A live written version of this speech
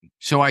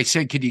So I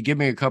said, could you give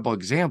me a couple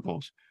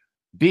examples?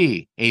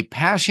 B, a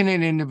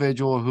passionate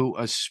individual who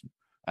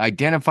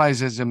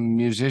identifies as a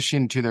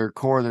musician to their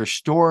core. Their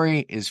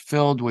story is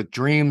filled with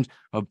dreams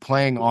of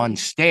playing on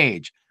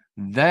stage.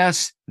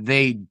 Thus,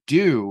 they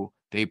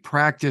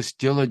practice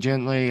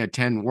diligently,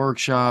 attend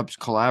workshops,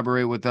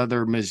 collaborate with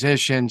other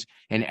musicians,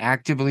 and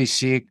actively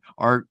seek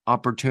art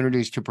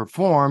opportunities to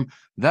perform.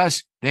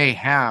 Thus, they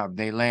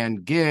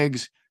land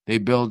gigs, they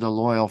build a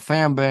loyal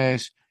fan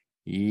base,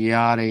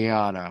 yada,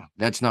 yada.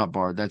 That's not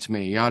Bard, that's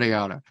me, yada,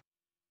 yada.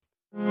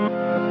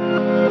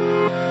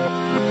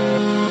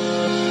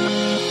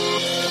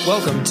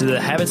 Welcome to the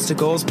Habits to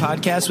Goals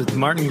podcast with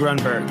Martin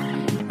Grunberg.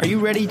 Are you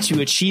ready to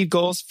achieve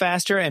goals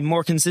faster and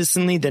more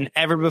consistently than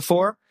ever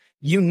before?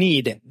 You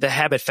need the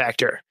habit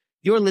factor.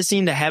 You're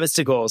listening to Habits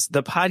to Goals,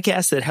 the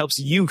podcast that helps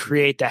you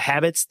create the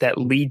habits that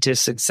lead to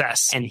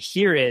success. And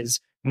here is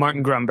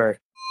Martin Grunberg.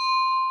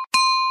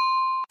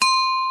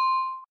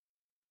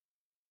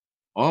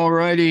 All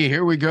righty,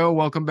 here we go.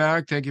 Welcome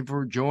back. Thank you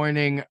for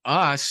joining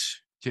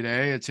us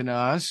today. It's an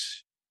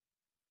us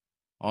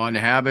on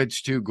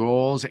Habits to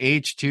Goals,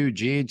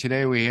 H2G.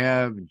 Today we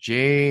have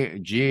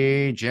Jen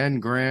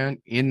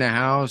Grant in the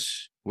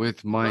house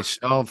with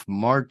myself,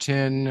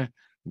 Martin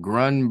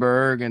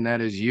Grunberg, and that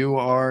is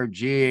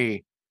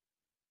URG.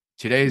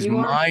 Today's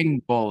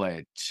mind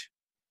bullet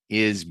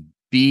is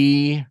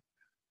be,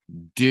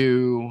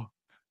 do,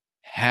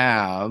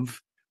 have.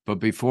 But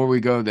before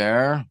we go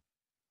there,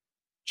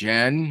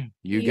 Jen,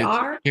 you get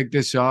to kick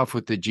this off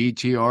with the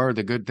GTR,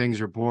 the Good Things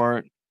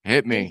Report.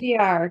 Hit me.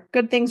 GTR,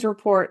 Good Things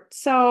Report.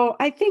 So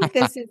I think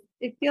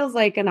it feels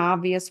like an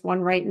obvious one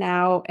right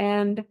now.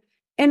 And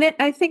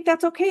I think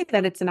that's okay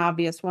that it's an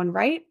obvious one,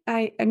 right?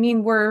 I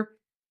mean, we're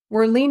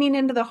leaning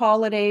into the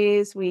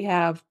holidays. We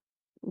have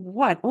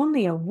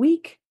only a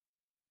week?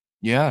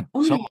 Yeah.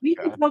 Only a week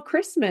until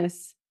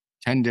Christmas.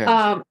 10 days.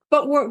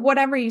 But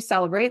whatever you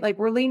celebrate, like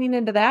we're leaning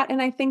into that.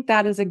 And I think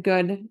that is a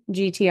good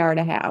GTR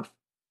to have.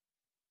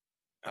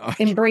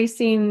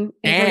 Embracing.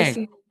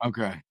 Okay.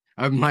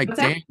 I'm like,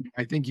 dang,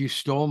 I think you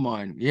stole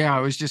mine. Yeah, I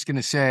was just going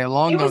to say it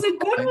was a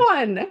good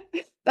one.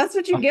 That's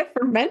what you get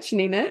for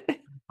mentioning it.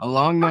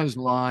 Along those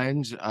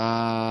lines,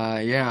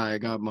 I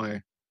got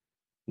my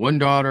one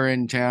daughter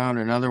in town,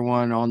 another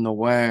one on the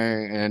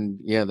way, and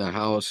the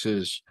house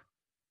is,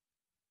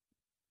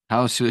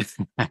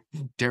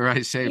 dare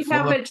I say,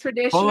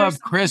 full of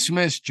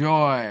Christmas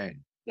joy.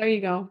 There you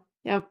go.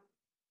 Yep.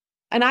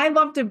 And I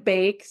love to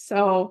bake,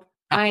 so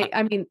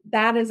I mean,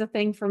 that is a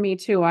thing for me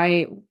too.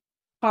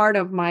 Part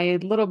of my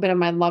little bit of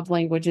my love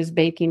language is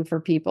baking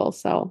for people.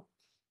 So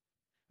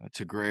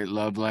that's a great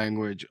love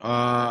language.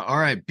 All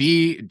right.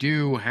 Be,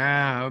 do,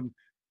 have.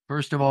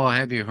 First of all,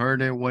 have you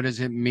heard it? What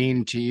does it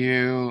mean to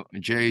you?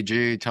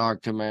 JG,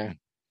 talk to me.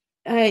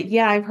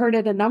 Yeah, I've heard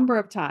it a number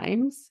of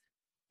times.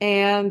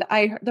 And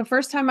the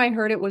first time I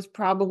heard it was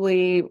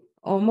probably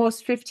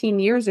almost 15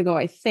 years ago,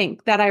 I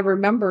think, that I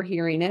remember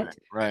hearing it.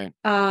 Right.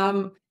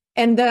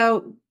 And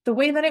the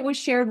way that it was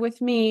shared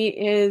with me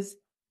is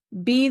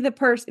be the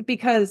person,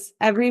 because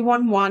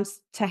everyone wants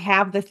to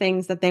have the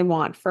things that they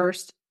want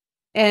first.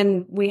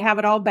 And we have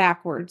it all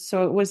backwards.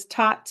 So it was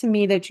taught to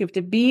me that you have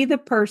to be the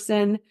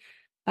person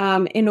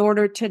in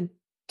order to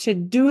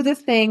do the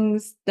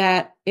things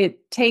that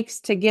it takes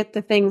to get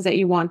the things that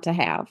you want to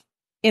have,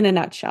 in a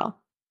nutshell.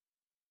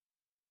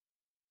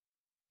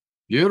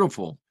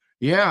 Beautiful.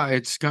 Yeah,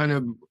 it's kind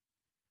of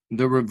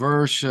the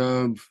reverse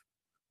of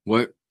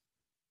what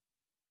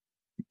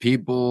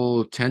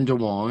people tend to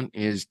want,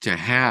 is to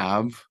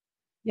have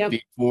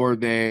before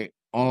they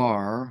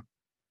are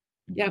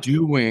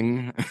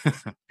doing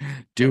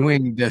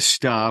the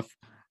stuff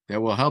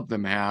that will help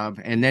them have.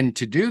 And then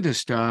to do the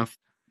stuff,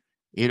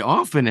 it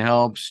often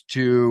helps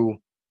to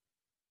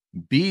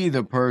be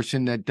the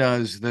person that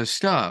does the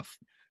stuff.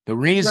 The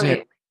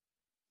reason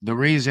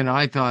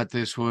I thought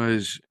this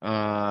was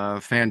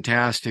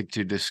fantastic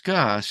to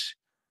discuss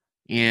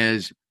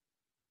is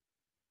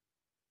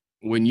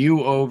when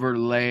you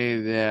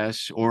overlay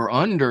this or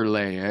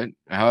underlay it,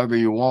 however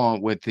you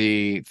want, with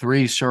the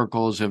 3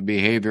 circles of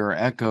behavior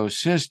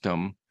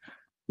ecosystem,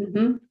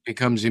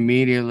 becomes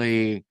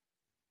immediately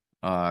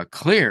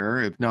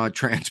clear, if not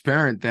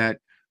transparent, that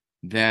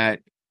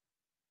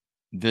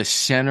the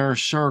center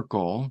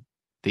circle,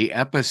 the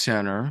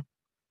epicenter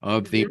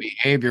of the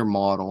behavior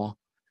model,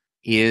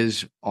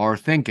 is our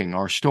thinking,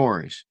 our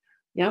stories.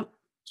 Yep.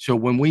 So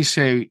when we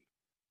say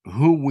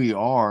who we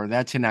are,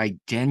 that's an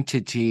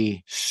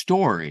identity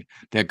story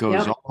that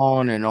goes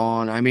on and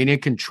on. I mean,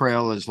 it can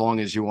trail as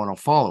long as you want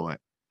to follow it.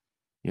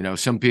 You know,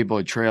 some people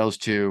it trails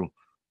to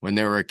when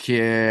they were a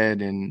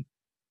kid and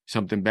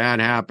something bad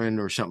happened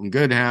or something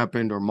good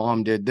happened or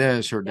mom did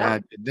this or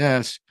dad did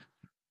this.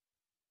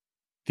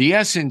 The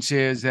essence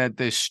is that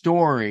the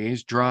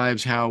stories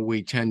drives how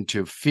we tend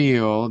to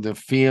feel. The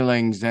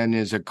feelings then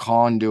is a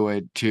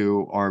conduit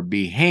to our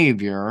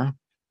behavior,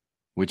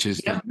 which is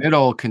the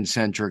middle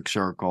concentric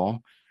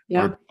circle,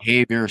 our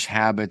behaviors,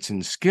 habits,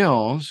 and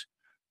skills.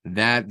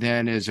 That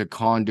then is a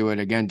conduit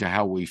again to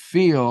how we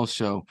feel.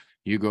 So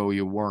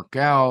you work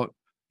out,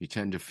 You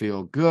tend to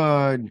feel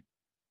good.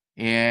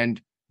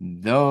 And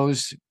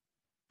those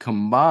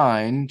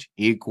combined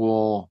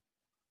equal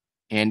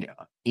and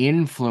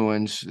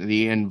influence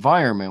the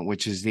environment,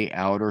 which is the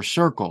outer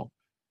circle.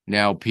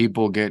 Now,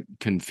 people get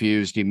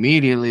confused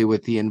immediately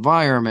with the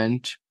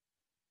environment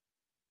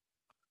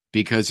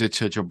because it's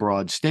such a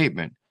broad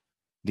statement.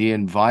 The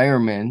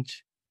environment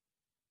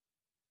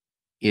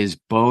is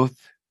both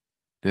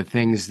the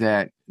things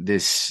that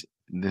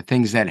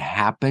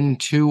happen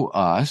to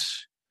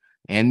us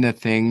and the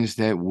things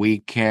that we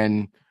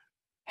can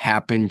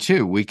happen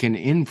to, we can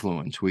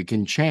influence, we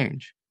can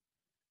change.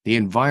 The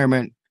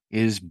environment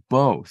is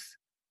both.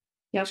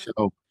 Yep.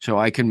 So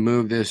I can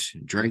move this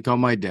drink on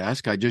my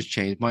desk. I just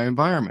changed my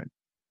environment.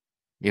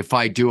 If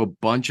I do a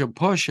bunch of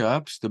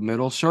push-ups, the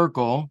middle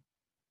circle,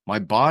 my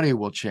body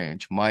will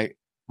change. My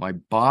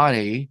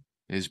body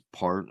is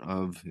part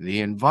of the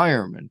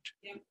environment.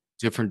 Yep.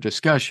 Different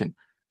discussion.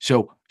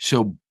 So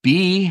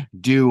be,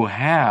 do,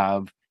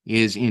 have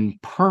is in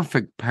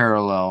perfect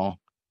parallel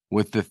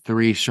with the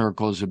three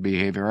circles of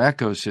behavior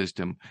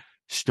ecosystem.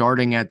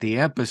 Starting at the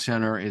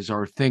epicenter is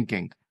our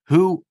thinking.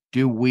 Who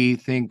do we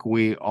think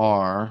we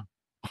are,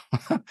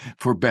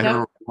 for better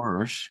or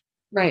worse?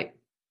 Right.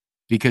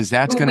 Because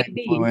that's going to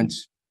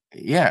influence,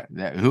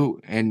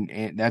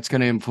 and that's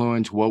going to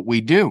influence what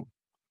we do.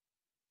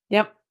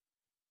 Yep.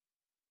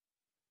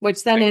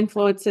 Which then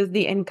influences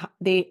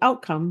the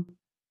outcome.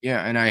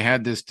 Yeah, and I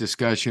had this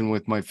discussion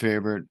with my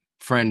favorite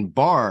friend,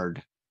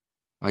 Bard.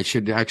 I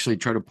should actually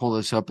try to pull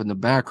this up in the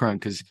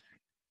background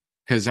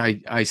because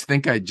I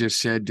think I just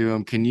said to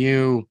him, can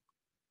you,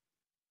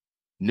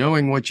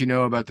 knowing what you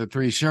know about the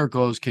three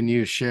circles, can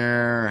you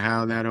share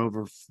how that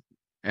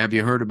have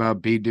you heard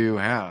about be, do,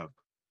 have?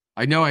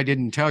 I know I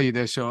didn't tell you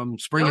this, so I'm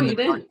springing you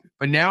didn't.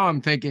 But now I'm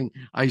thinking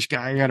I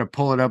got to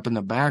pull it up in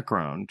the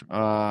background.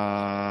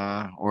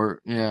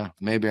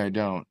 Maybe I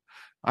don't.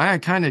 I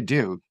kind of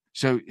do.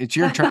 So it's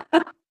your turn.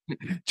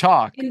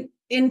 Talk.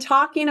 In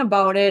talking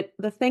about it,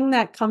 the thing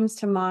that comes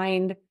to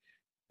mind,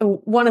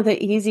 one of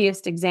the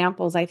easiest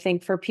examples, I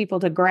think, for people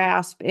to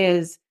grasp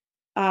is,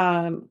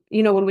 when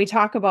we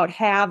talk about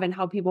have and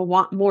how people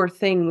want more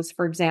things,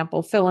 for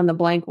example, fill in the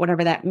blank,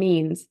 whatever that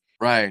means.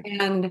 Right.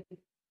 And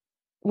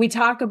we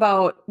talk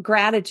about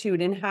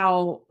gratitude and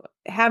how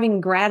having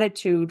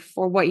gratitude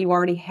for what you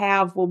already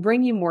have will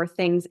bring you more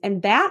things.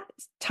 And that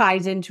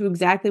ties into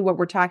exactly what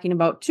we're talking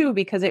about too,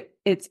 because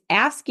it's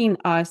asking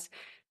us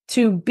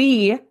to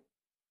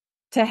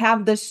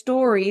have the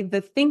story, the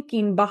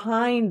thinking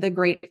behind the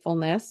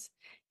gratefulness.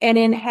 And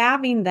in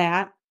having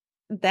that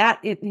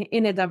in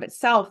and of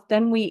itself,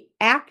 then we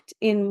act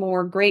in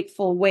more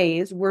grateful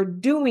ways. We're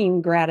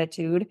doing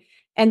gratitude.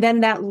 And then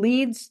that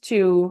leads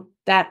to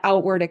that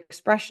outward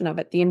expression of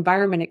it, the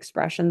environment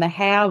expression, the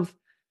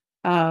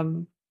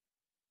having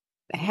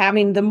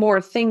the more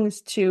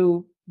things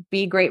to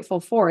be grateful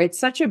for. It's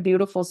such a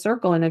beautiful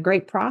circle and a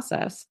great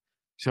process.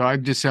 So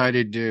I've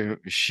decided to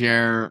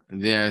share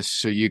this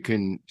so you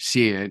can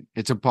see it.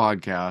 It's a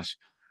podcast.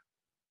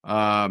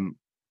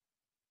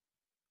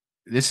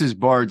 This is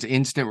Bard's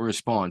instant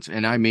response,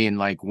 and I mean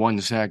like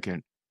 1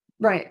 second.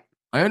 Right.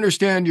 I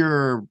understand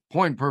your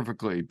point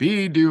perfectly.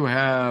 Be, do,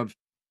 have,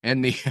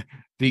 and the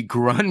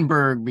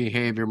Grunberg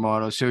behavior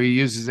model. So he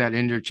uses that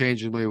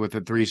interchangeably with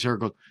the three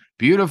circles.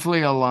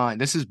 Beautifully aligned.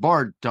 This is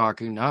Bard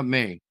talking, not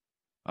me.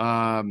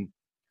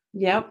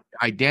 Yep.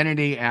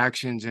 Identity,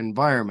 actions,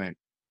 environment.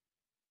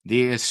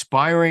 The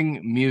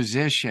aspiring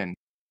musician.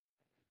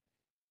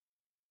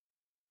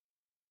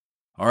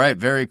 All right,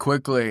 very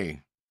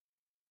quickly.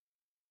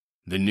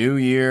 The new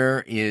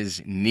year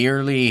is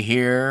nearly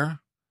here.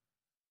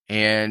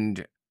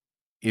 And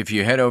if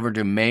you head over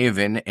to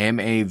Maven,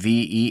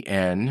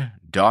 MAVEN.com,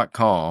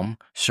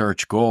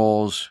 search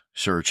goals,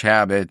 search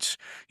habits,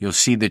 you'll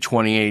see the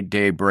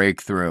 28-day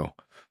breakthrough.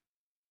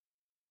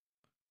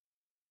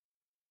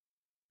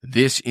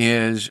 This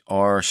is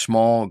our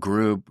small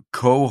group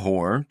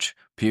cohort.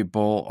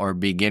 People are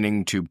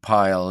beginning to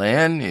pile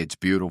in. It's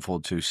beautiful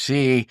to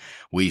see.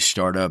 We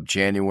start up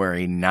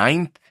January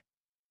 9th.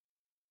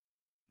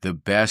 The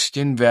best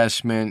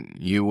investment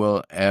you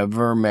will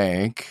ever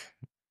make,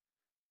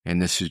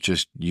 and this is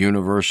just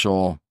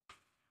universal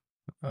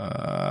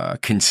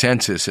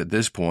consensus at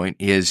this point,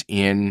 is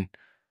in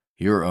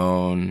your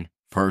own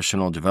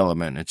personal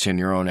development. It's in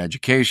your own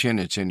education.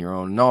 It's in your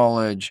own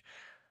knowledge,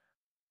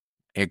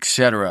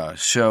 etc.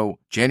 So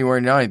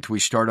January 9th, we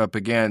start up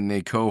again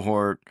the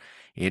cohort.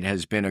 It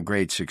has been a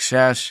great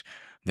success.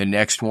 The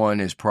next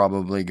one is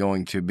probably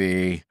going to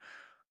be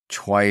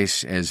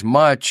twice as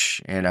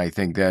much, and I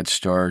think that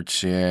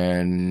starts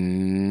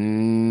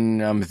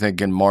in, I'm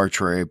thinking March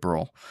or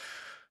April.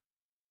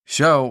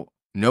 So,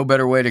 no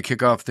better way to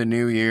kick off the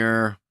new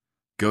year.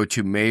 Go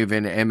to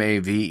Maven,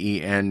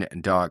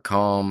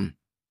 MAVEN.com.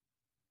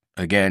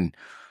 Again,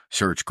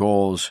 search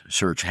goals,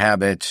 search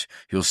habits.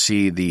 You'll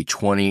see the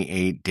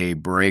 28-day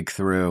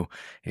breakthrough.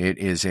 It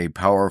is a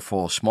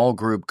powerful small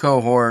group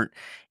cohort,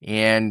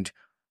 and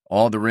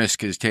all the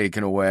risk is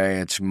taken away.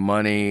 It's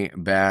money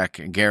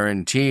back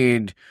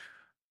guaranteed.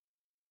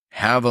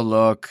 Have a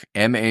look,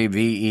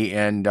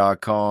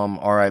 maven.com.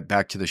 All right,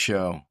 back to the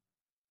show.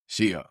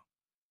 See ya.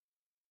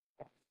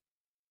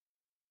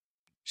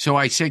 So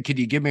I said, could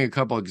you give me a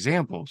couple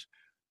examples?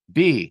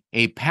 B,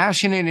 a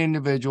passionate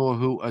individual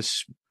who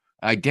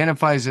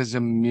identifies as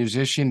a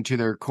musician to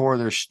their core.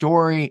 Their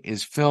story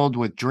is filled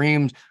with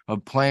dreams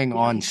of playing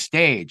on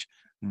stage.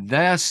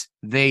 Thus,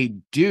 they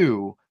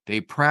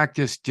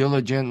practice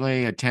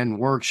diligently, attend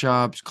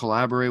workshops,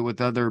 collaborate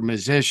with other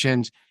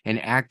musicians,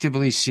 and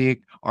actively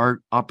seek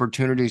art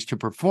opportunities to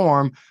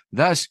perform.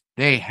 Thus,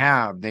 they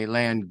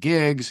land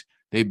gigs,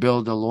 they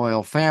build a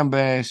loyal fan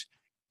base,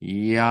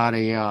 yada,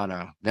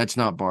 yada. That's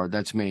not Bard,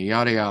 that's me,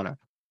 yada, yada.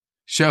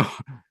 So,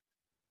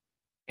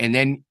 and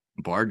then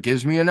Bard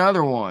gives me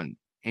another one.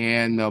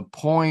 And the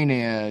point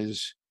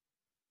is,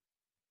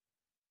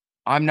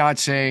 I'm not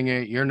saying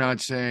it, you're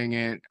not saying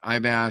it.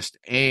 I've asked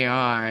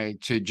AI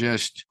to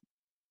just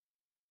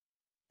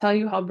tell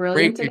you how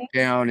brilliant break it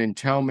down and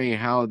tell me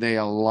how they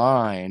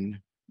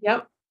align.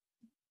 Yep.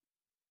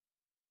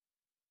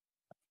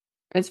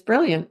 It's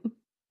brilliant.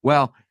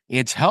 Well,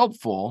 it's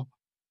helpful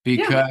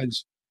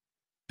because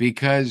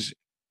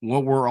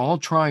what we're all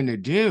trying to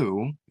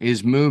do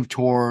is move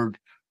toward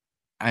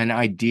an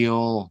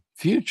ideal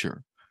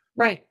future.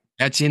 Right.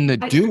 That's in the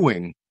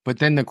doing. But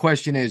then the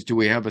question is, do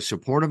we have a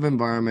supportive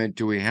environment?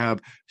 Do we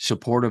have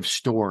supportive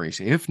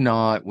stories? If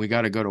not, we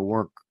got to go to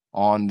work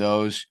on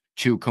those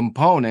two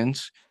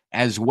components,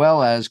 as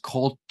well as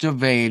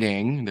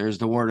cultivating, there's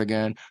the word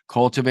again,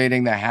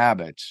 cultivating the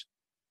habits.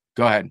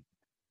 Go ahead.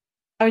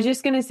 I was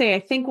just going to say, I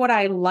think what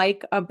I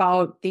like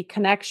about the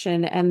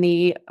connection and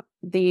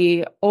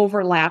the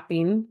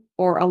overlapping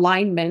or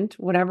alignment,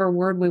 whatever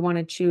word we want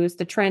to choose,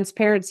 the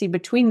transparency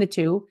between the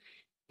two,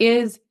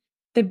 is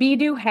the Be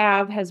Do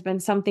Have has been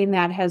something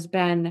that has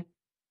been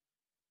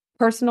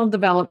personal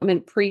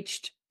development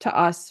preached to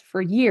us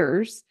for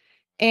years.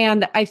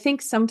 And I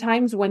think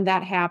sometimes when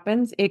that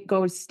happens, it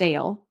goes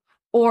stale,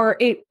 or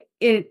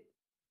it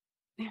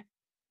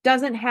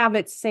doesn't have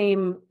its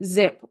same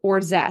zip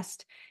or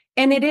zest.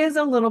 And it is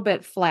a little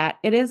bit flat.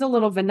 It is a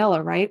little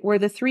vanilla, right? Where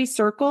the 3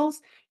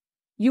 circles,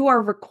 you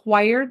are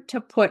required to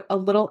put a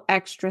little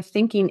extra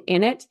thinking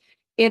in it.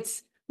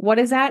 It's, what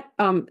is that?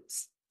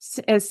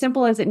 As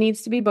simple as it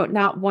needs to be, but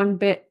not one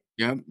bit.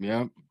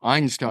 Yep.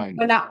 Einstein.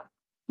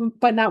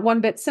 But not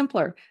one bit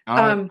simpler.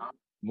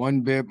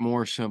 One bit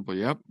more simple.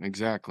 Yep,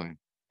 exactly.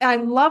 I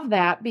love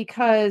that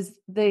because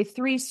the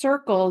 3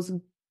 circles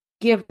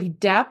give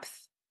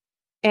depth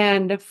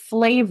and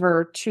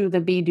flavor to the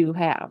Be Do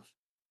Have.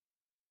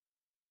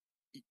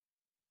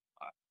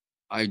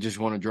 I just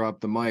want to drop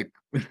the mic.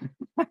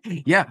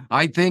 Yeah,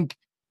 I think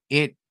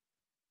if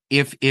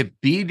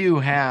Be Do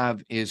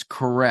Have is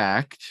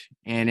correct,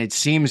 and it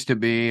seems to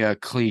be a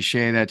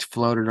cliche that's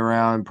floated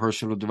around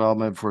personal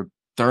development for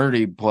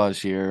 30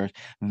 plus years,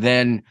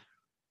 then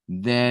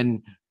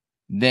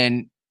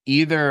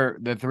either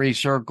the 3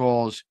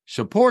 circles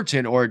supports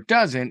it or it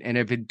doesn't. And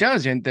if it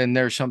doesn't, then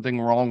there's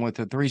something wrong with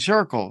the 3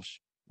 circles,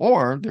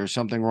 or there's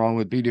something wrong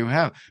with Be Do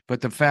Have.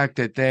 But the fact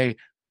that they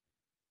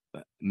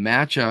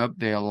match up,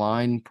 they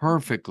align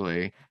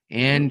perfectly,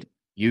 and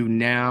you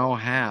now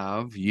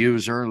have,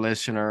 user,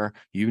 listener,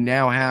 you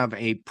now have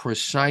a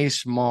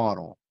precise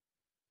model.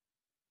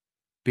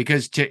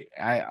 Because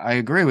I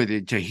agree with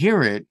you, to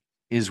hear it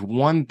is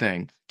one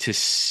thing. To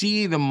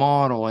see the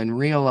model and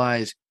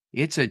realize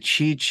it's a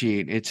cheat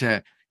sheet, it's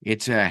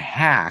a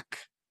hack.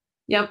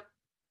 Yep.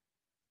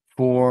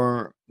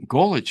 For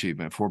goal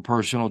achievement, for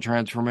personal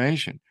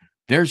transformation.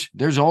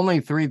 There's only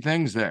 3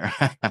 things there.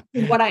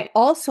 What I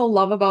also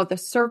love about the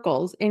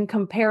circles in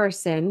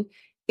comparison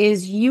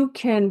is you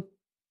can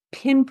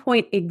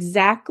pinpoint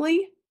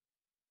exactly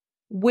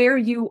where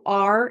you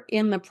are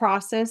in the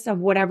process of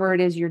whatever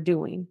it is you're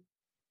doing.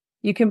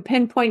 You can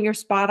pinpoint your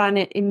spot on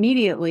it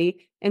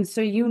immediately. And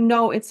so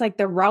it's like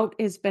the route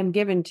has been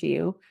given to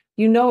you.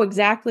 You know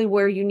exactly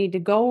where you need to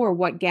go or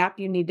what gap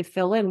you need to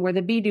fill in. Where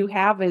the Be Do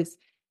Have is,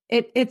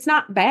 it's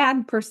not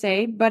bad per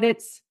se, but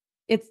it's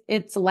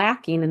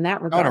lacking in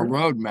that regard. Not a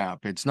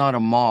roadmap. It's not a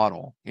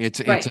model.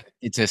 It's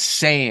a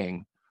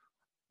saying.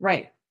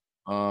 Right.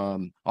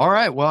 All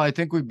right. Well, I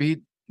think we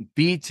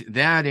beat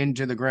that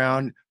into the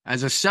ground.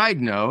 As a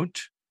side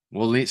note,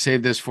 we'll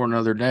save this for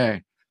another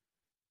day.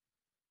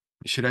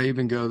 Should I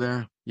even go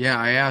there? Yeah,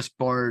 I asked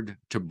Bard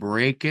to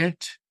break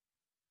it.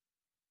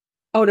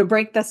 Oh, to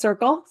break the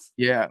circles?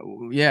 Yeah.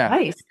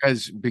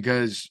 Nice.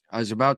 Because I was about